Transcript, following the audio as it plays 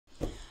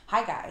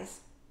Hi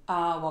guys,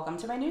 welcome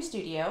to my new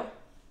studio.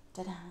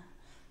 Da-da,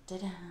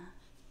 da-da,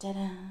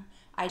 da-da.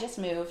 I just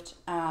moved,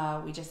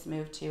 we just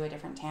moved to a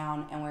different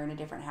town and we're in a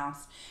different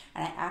house.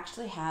 And I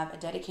actually have a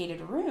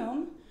dedicated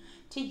room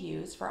to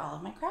use for all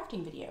of my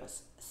crafting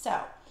videos.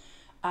 So,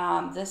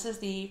 this is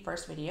the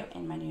first video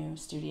in my new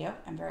studio.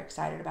 I'm very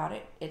excited about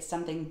it. It's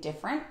something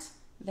different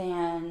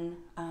than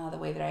the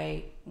way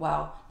that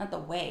not the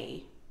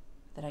way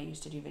that I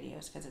used to do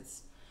videos, because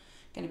it's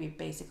going to be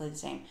basically the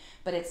same,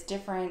 but it's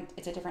different.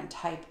 It's a different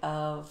type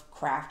of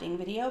crafting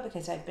video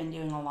because I've been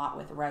doing a lot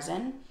with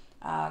resin,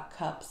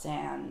 cups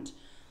and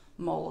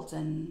molds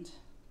and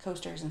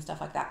coasters and stuff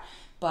like that.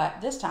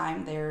 But this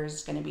time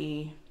there's going to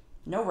be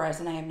no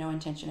resin. I have no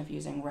intention of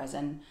using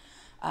resin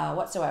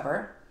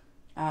whatsoever.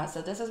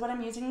 So this is what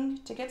I'm using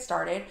to get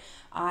started.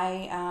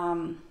 Hold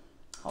on,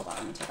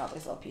 let me take all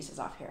these little pieces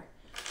off here.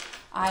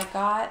 I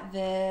got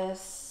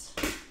this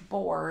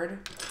board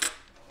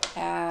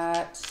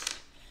at,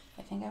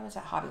 I think I was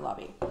at Hobby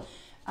Lobby.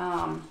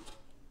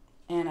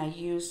 And I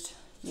used,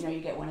 you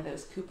get one of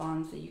those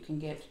coupons that you can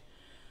get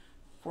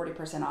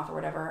 40% off or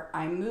whatever.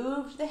 I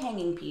moved the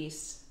hanging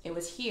piece. It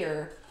was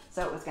here,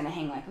 so it was going to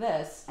hang like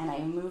this. And I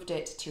moved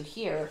it to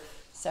here,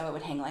 so it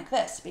would hang like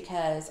this.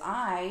 Because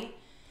I'll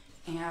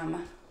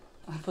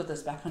put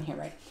this back on here,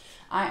 right?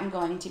 I am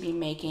going to be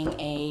making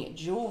a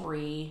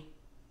jewelry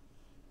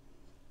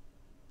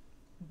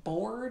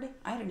board.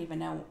 I don't even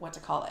know what to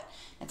call it.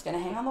 It's going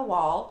to hang on the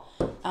wall.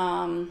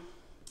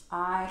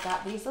 I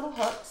got these little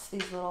hooks,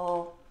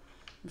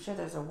 I'm sure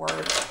there's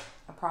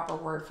a proper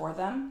word for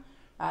them.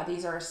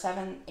 These are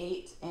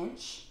 7/8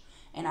 inch,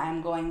 and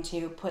I'm going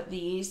to put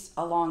these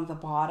along the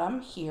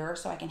bottom here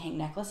so I can hang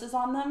necklaces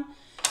on them.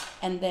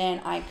 And then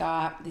I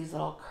got these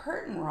little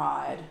curtain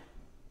rod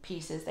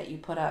pieces that you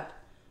put up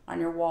on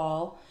your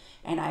wall,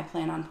 and I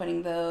plan on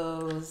putting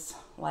those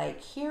like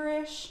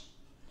here-ish.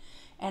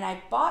 And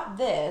I bought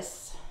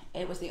this.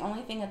 It was the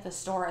only thing at the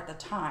store at the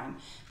time,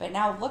 but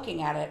now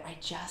looking at it,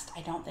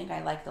 I don't think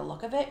I like the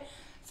look of it.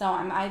 So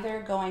I'm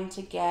either going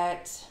to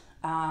get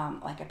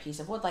like a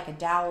piece of wood, like a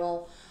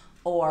dowel,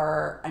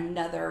 or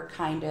another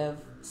kind of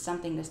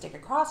something to stick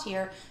across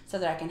here so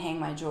that I can hang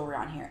my jewelry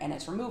on here. And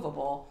it's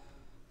removable.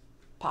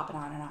 Pop it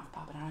on and off,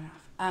 pop it on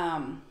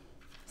and off.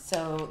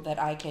 So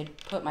that I could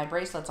put my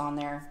bracelets on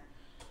there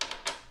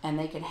and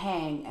they could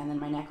hang, and then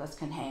my necklace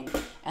can hang.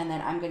 And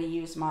then I'm going to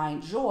use my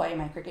Joy,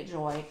 my Cricut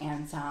Joy,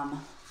 and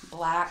some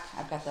black.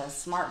 I've got the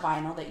smart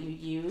vinyl that you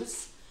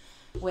use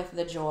with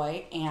the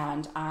Joy,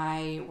 and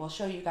I will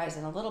show you guys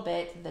in a little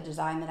bit the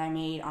design that I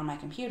made on my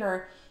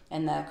computer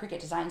in the Cricut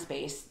design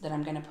space that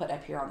I'm going to put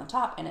up here on the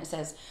top, and it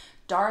says,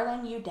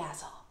 "Darling, you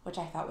dazzle," which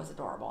I thought was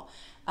adorable.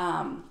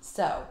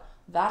 So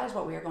that is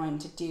what we are going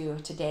to do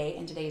today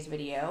in today's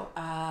video.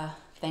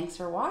 Thanks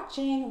for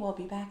watching. We'll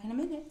be back in a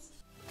minute.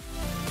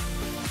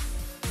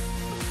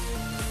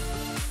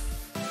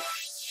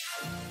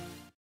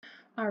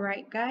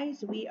 Alright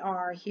guys, we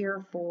are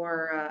here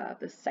for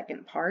the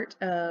second part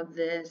of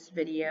this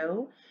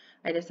video.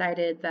 I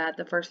decided that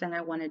the first thing I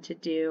wanted to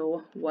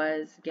do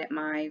was get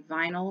my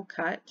vinyl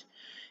cut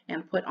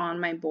and put on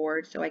my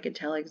board so I could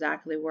tell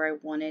exactly where I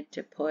wanted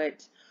to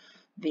put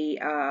the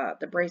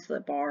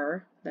bracelet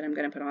bar that I'm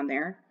going to put on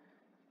there.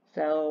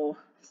 So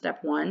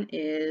step one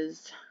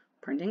is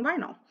printing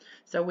vinyl.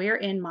 So we're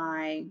in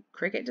my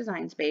Cricut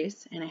design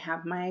space, and I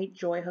have my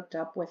Joy hooked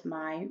up with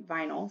my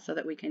vinyl so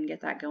that we can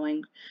get that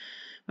going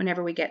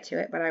whenever we get to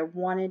it. But I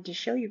wanted to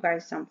show you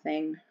guys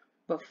something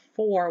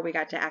before we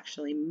got to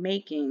actually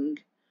making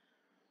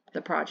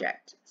the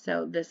project.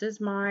 So this is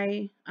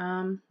my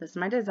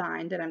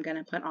design that I'm going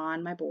to put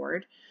on my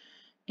board,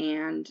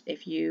 and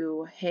if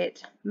you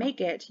hit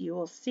make it, you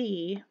will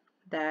see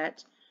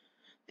that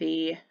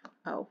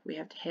we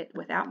have to hit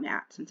without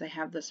mat. Since I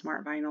have the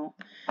smart vinyl,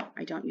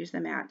 I don't use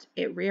the mat.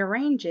 It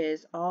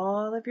rearranges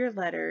all of your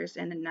letters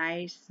in a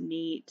nice,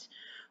 neat,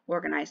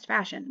 organized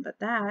fashion, but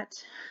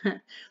that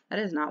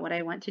is not what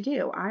I want to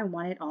do. I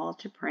want it all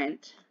to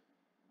print.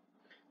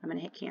 I'm going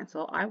to hit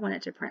cancel. I want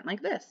it to print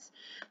like this.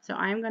 So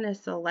I'm going to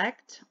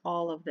select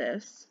all of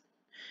this,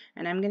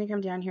 and I'm going to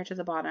come down here to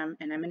the bottom,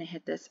 and I'm going to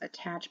hit this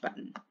attach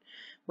button,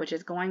 which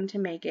is going to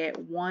make it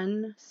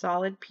one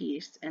solid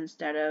piece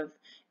instead of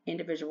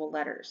individual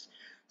letters.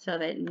 So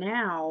that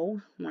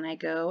now when I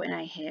go and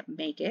I hit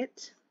make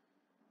it,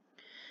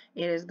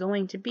 it is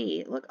going to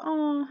be, look,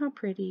 oh, how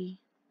pretty.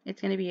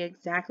 It's going to be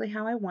exactly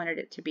how I wanted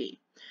it to be.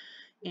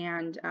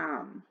 And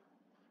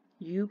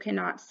you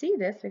cannot see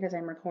this because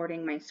I'm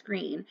recording my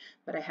screen,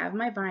 but I have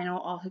my vinyl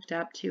all hooked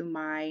up to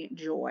my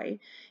Joy.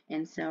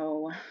 And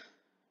so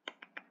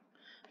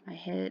I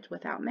hit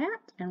without mat,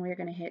 and we're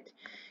going to hit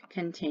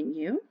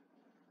continue.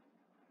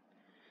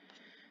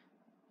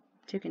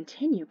 To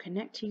continue,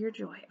 connect to your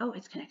Joy. Oh,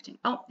 it's connecting.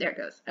 Oh, there it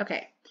goes.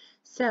 Okay.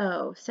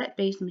 So set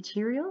base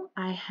material.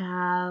 I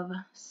have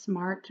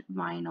smart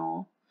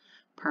vinyl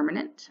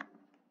permanent.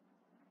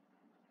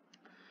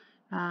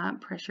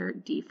 Pressure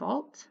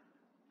default.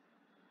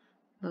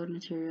 Load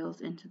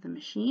materials into the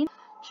machine.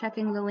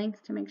 Checking the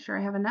length to make sure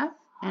I have enough,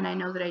 and I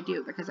know that I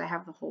do because I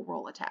have the whole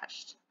roll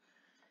attached.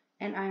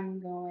 And I'm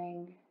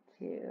going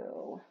to,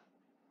 all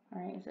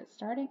right, is it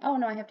starting? Oh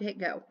no, I have to hit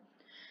go.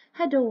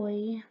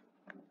 Hadoy.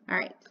 All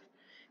right,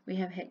 we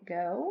have hit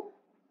go.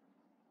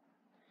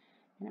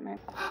 And it might...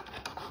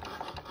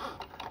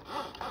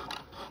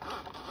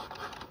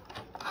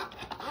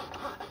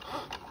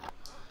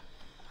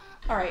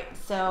 All right,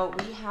 so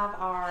we have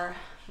our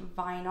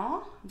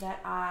vinyl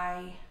that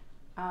I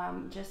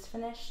just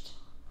finished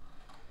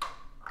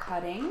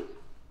cutting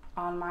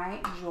on my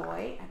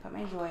Joy. I put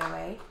my Joy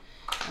away,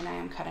 and I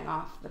am cutting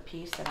off the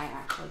piece that I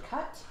actually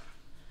cut.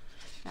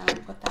 Now I'm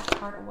gonna put that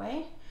part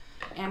away.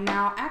 And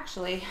now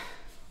actually,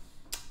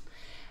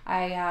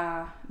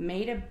 I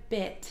made a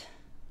bit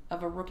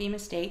of a rookie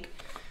mistake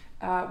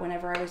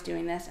whenever I was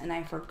doing this, and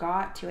I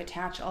forgot to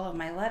attach all of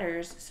my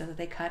letters so that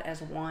they cut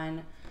as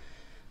one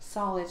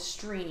solid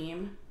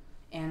stream.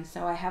 And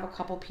so I have a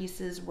couple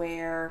pieces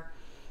where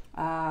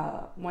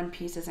one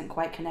piece isn't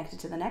quite connected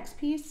to the next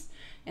piece,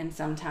 and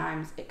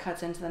sometimes it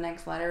cuts into the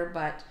next letter,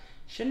 but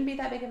shouldn't be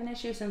that big of an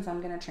issue since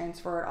I'm going to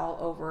transfer it all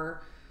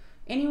over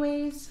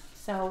anyways.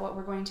 So what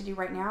we're going to do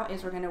right now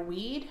is we're going to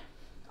weed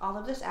all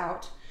of this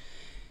out.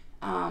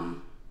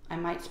 I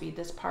might speed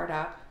this part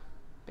up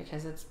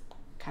because it's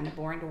kind of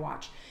boring to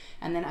watch,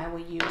 and then I will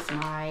use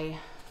my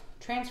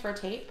transfer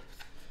tape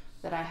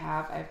that I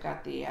have. I've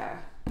got the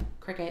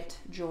Cricut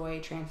Joy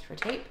transfer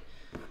tape,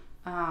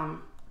 and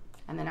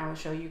then I will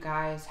show you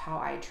guys how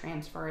I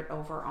transfer it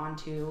over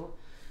onto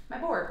my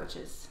board, which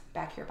is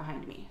back here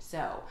behind me.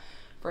 So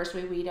first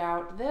we weed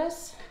out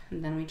this,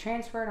 and then we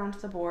transfer it onto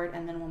the board,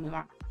 and then we'll move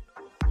on.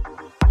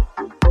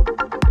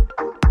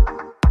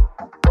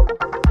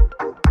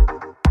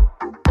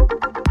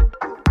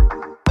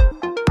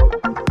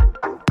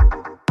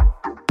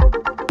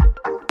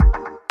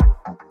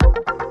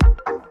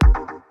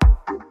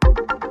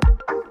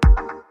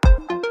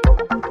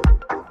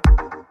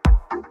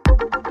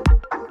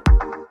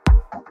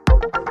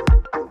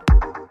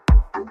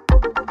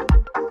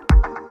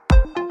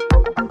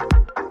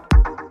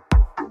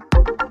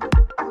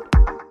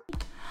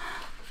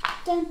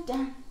 Dun,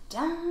 dun,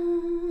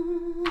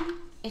 dun.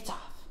 It's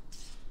off.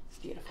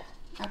 Beautiful.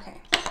 Okay.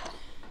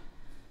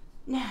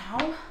 Now,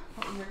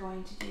 what we're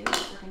going to do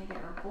is we're going to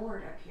get our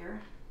board up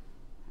here.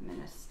 I'm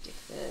going to stick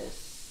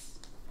this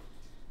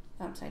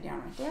upside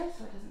down right there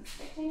so it doesn't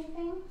stick to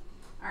anything.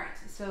 Alright,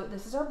 so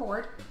this is our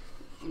board.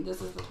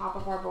 This is the top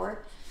of our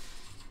board.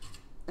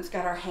 It's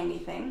got our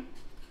hangy thing.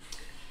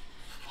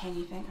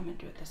 Hangy thing. I'm going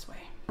to do it this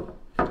way.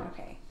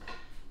 Okay.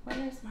 Where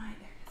is my...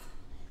 There.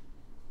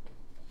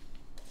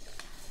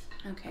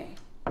 Okay,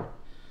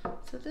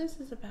 so this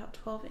is about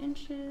 12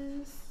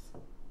 inches.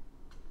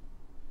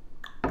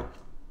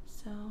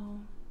 So,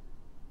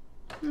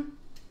 I'm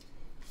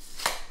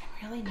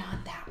really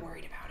not that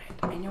worried about it.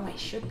 I know I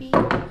should be,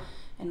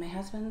 and my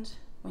husband,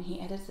 when he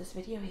edits this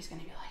video, he's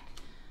gonna be like,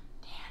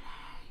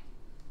 Danny,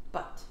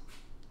 but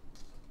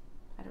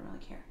I don't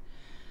really care.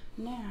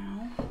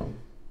 Now,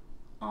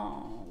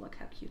 oh, look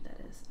how cute that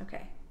is.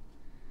 Okay,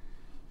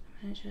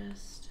 I'm gonna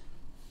just...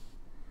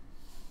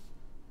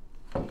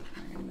 We're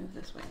gonna move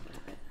this way a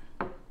little bit.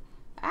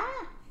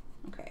 Ah!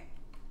 Okay.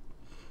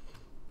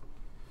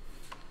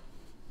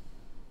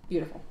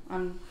 Beautiful.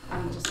 I'm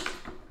just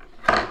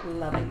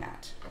loving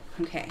that.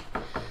 Okay.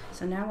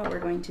 So now what we're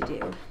going to do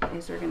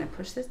is we're gonna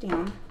push this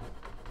down.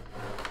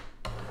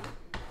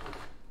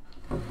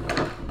 I'm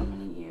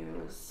gonna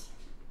use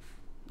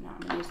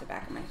the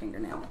back of my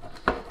fingernail.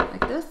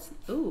 Like this.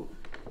 Ooh.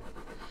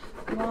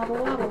 Wobble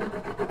wobble.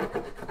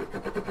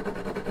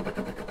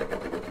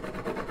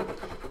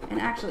 And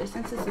actually,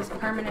 since this is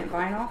permanent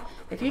vinyl,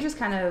 if you just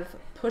kind of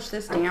push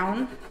this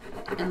down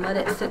and let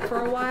it sit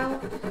for a while,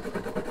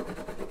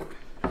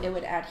 it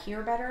would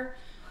adhere better.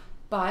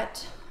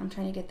 But I'm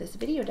trying to get this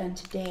video done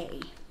today.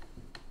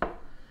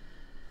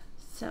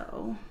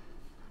 So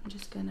I'm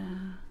just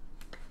gonna,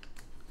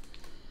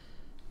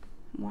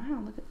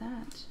 wow, look at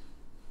that.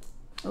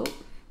 Oh,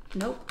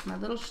 nope, my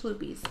little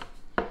schloopies.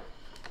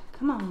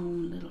 Come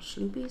on, little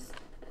schloopies.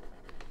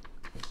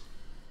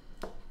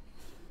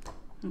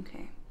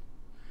 Okay.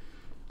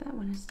 That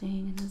one is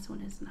staying and this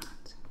one is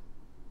not.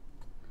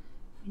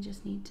 We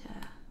just need to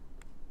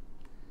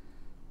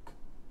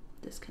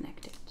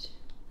disconnect it.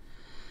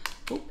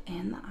 Oh,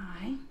 and the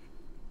eye.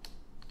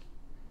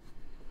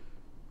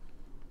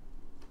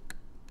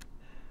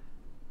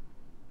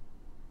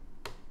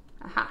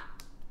 Aha.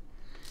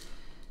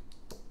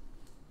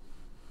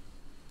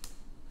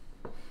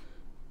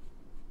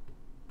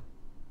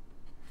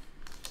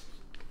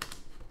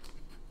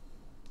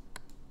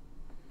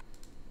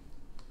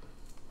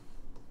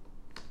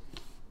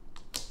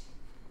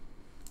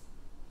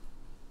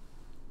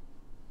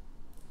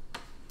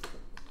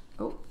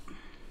 Oh,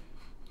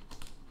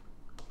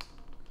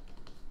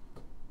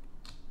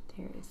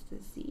 there is the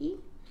Z.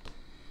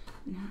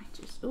 Now I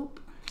just, oh,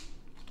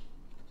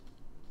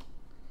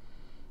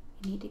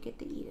 you need to get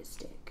the E to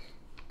stick.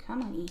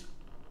 Come on, E.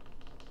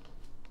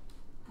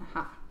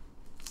 Aha.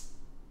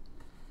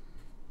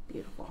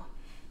 Beautiful.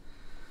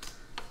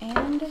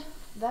 And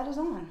that is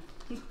on.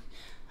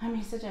 I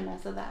made such a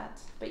mess of that,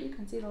 but you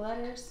can see the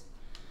letters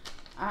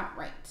All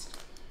right,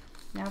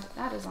 now that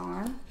that is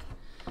on,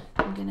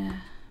 I'm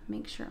gonna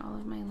make sure all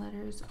of my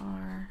letters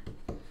are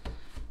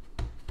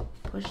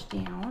pushed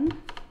down,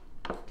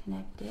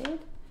 connected.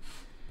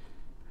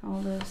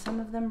 Although some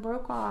of them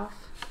broke off,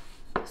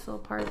 this little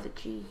part of the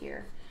G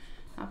here.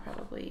 I'll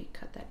probably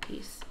cut that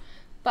piece,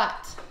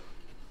 but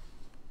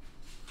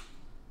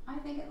I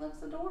think it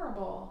looks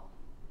adorable.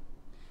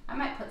 I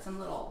might put some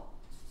little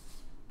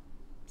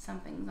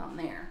somethings on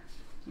there,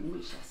 and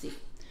we shall see.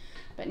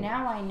 But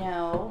now I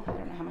know, I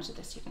don't know how much of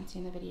this you can see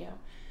in the video.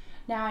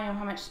 Now I know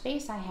how much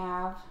space I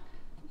have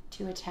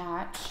to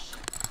attach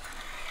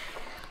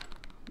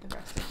the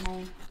rest of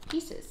my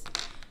pieces.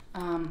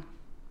 I'm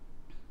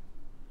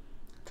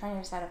trying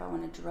to decide if I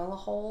want to drill a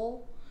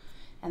hole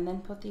and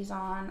then put these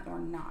on or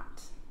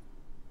not.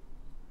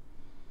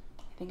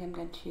 I think I'm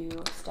going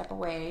to step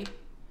away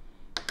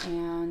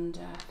and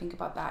think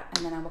about that,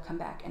 and then I will come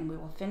back and we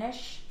will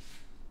finish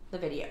the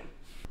video.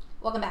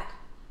 Welcome back.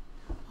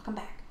 Welcome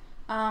back.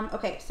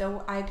 Okay,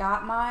 so I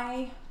got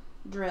my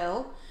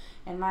drill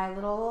and my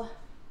little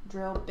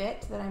drill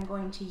bit that I'm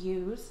going to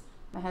use.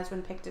 My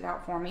husband picked it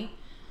out for me.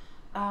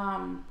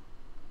 So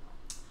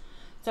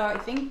I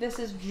think this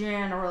is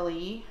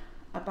generally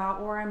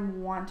about where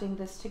I'm wanting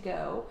this to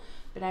go,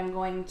 but I'm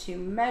going to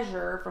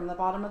measure from the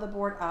bottom of the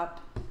board up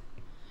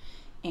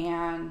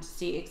and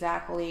see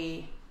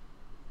exactly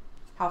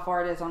how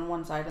far it is on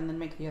one side and then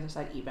make the other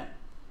side even.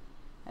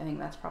 I think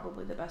that's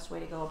probably the best way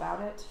to go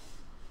about it.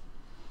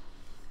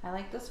 I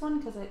like this one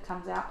because it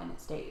comes out and it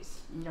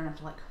stays. You don't have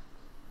to like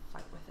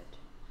fight with it.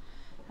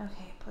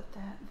 Okay, put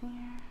that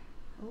there.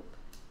 Oop.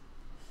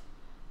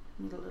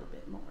 Need a little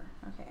bit more.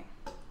 Okay,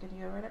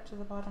 gonna go right up to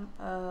the bottom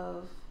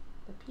of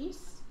the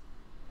piece,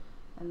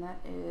 and that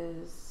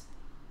is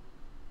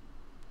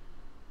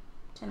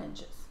 10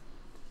 inches.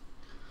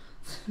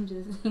 I'm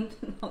just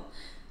thinking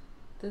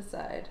this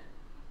side.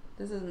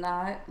 This is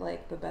not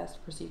like the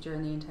best procedure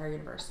in the entire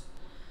universe.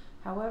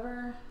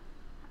 However,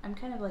 I'm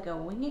kind of like a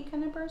wing it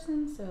kind of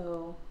person,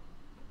 so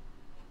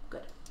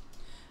good.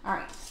 All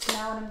right, so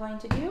now what I'm going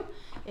to do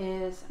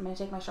is I'm going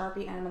to take my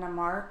Sharpie and I'm going to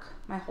mark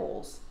my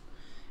holes,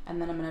 and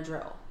then I'm going to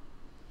drill.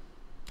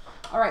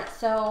 All right,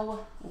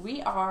 so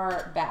we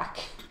are back.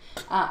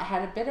 I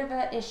had a bit of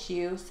an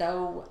issue,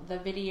 so the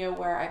video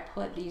where I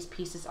put these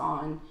pieces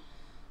on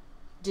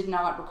did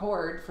not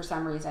record for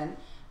some reason.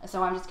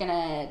 So I'm just going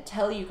to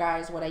tell you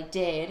guys what I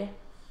did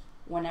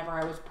whenever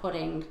I was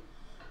putting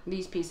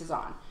these pieces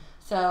on.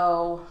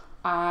 So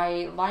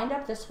I lined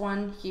up this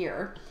one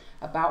here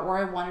about where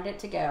I wanted it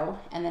to go,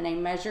 and then I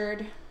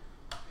measured,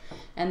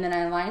 and then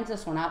I lined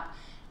this one up,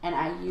 and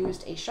I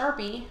used a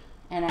Sharpie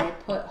and I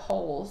put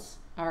holes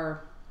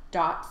or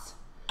dots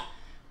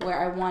where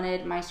I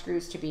wanted my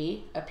screws to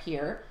be up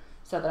here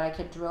so that I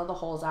could drill the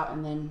holes out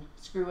and then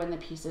screw in the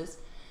pieces.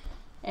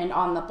 And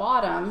on the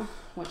bottom,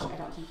 which I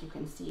don't think you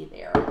can see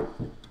there,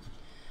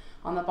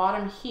 on the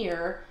bottom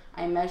here,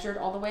 I measured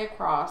all the way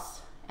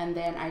across, and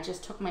then I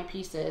just took my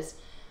pieces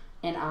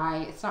and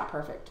it's not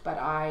perfect, but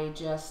I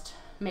just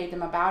made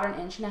them about 1.5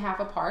 inches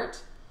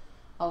apart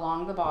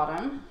along the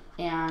bottom,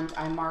 and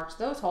I marked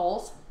those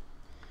holes,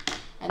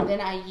 and then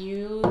I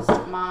used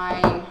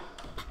my,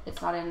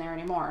 it's not in there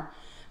anymore,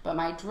 but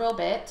my drill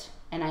bit,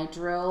 and I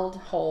drilled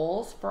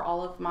holes for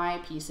all of my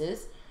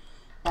pieces.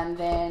 And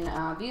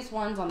then these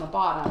ones on the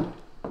bottom,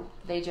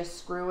 they just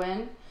screw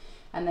in.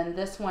 And then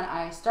this one,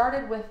 I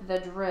started with the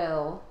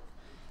drill,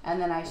 and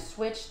then I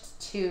switched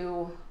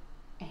to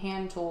a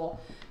hand tool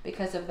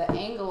because of the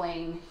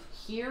angling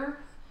here.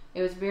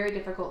 It was very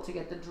difficult to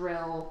get the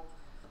drill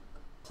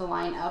to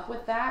line up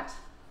with that.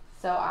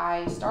 So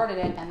I started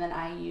it, and then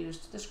I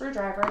used the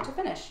screwdriver to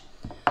finish.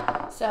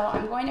 So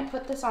I'm going to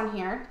put this on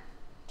here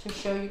to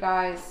show you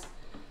guys.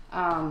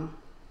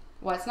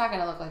 Well, it's not going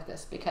to look like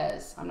this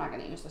because I'm not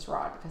going to use this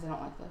rod because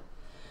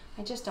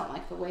I just don't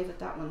like the way that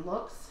that one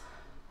looks.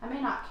 I may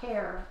not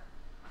care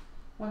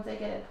once I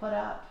get it put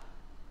up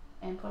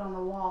and put on the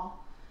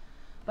wall.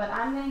 But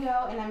I'm going to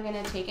go and I'm going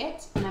to take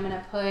it and I'm going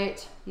to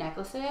put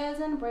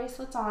necklaces and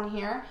bracelets on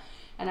here,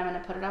 and I'm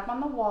going to put it up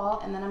on the wall,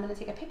 and then I'm going to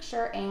take a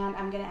picture and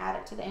I'm going to add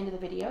it to the end of the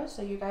video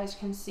so you guys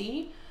can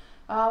see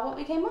what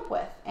we came up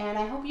with. And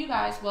I hope you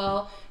guys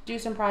will do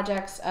some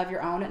projects of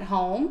your own at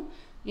home.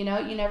 You know,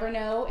 you never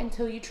know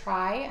until you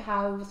try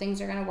how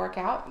things are going to work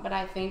out, but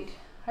I think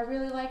I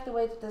really like the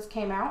way that this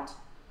came out.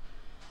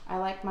 I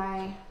like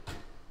my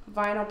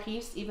vinyl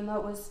piece, even though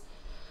it was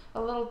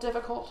a little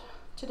difficult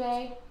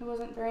today. It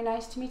wasn't very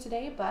nice to me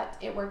today, but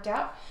it worked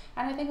out,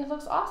 and I think it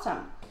looks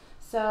awesome.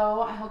 So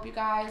I hope you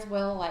guys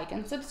will like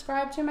and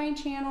subscribe to my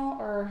channel,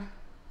 or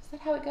is that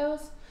how it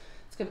goes?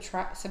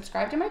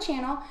 Subscribe to my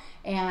channel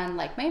and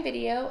like my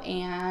video,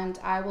 and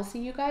I will see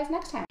you guys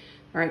next time.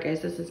 Alright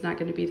guys, this is not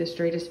going to be the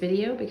straightest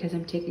video because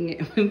I'm taking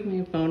it with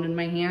my phone in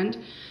my hand,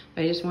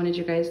 but I just wanted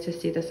you guys to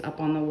see this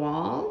up on the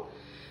wall.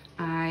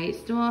 I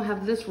still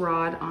have this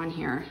rod on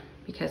here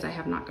because I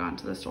have not gone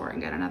to the store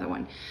and got another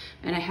one.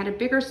 And I had a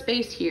bigger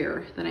space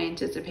here than I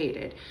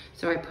anticipated.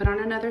 So I put on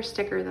another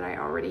sticker that I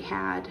already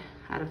had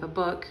out of a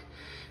book,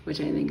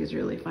 which I think is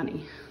really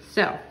funny.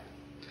 So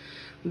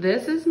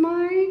this is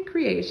my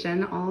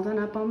creation all done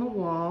up on the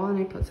wall, and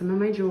I put some of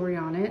my jewelry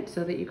on it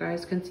so that you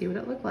guys can see what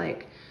it looked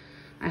like.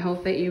 I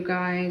hope that you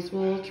guys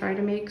will try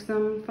to make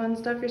some fun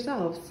stuff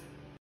yourselves.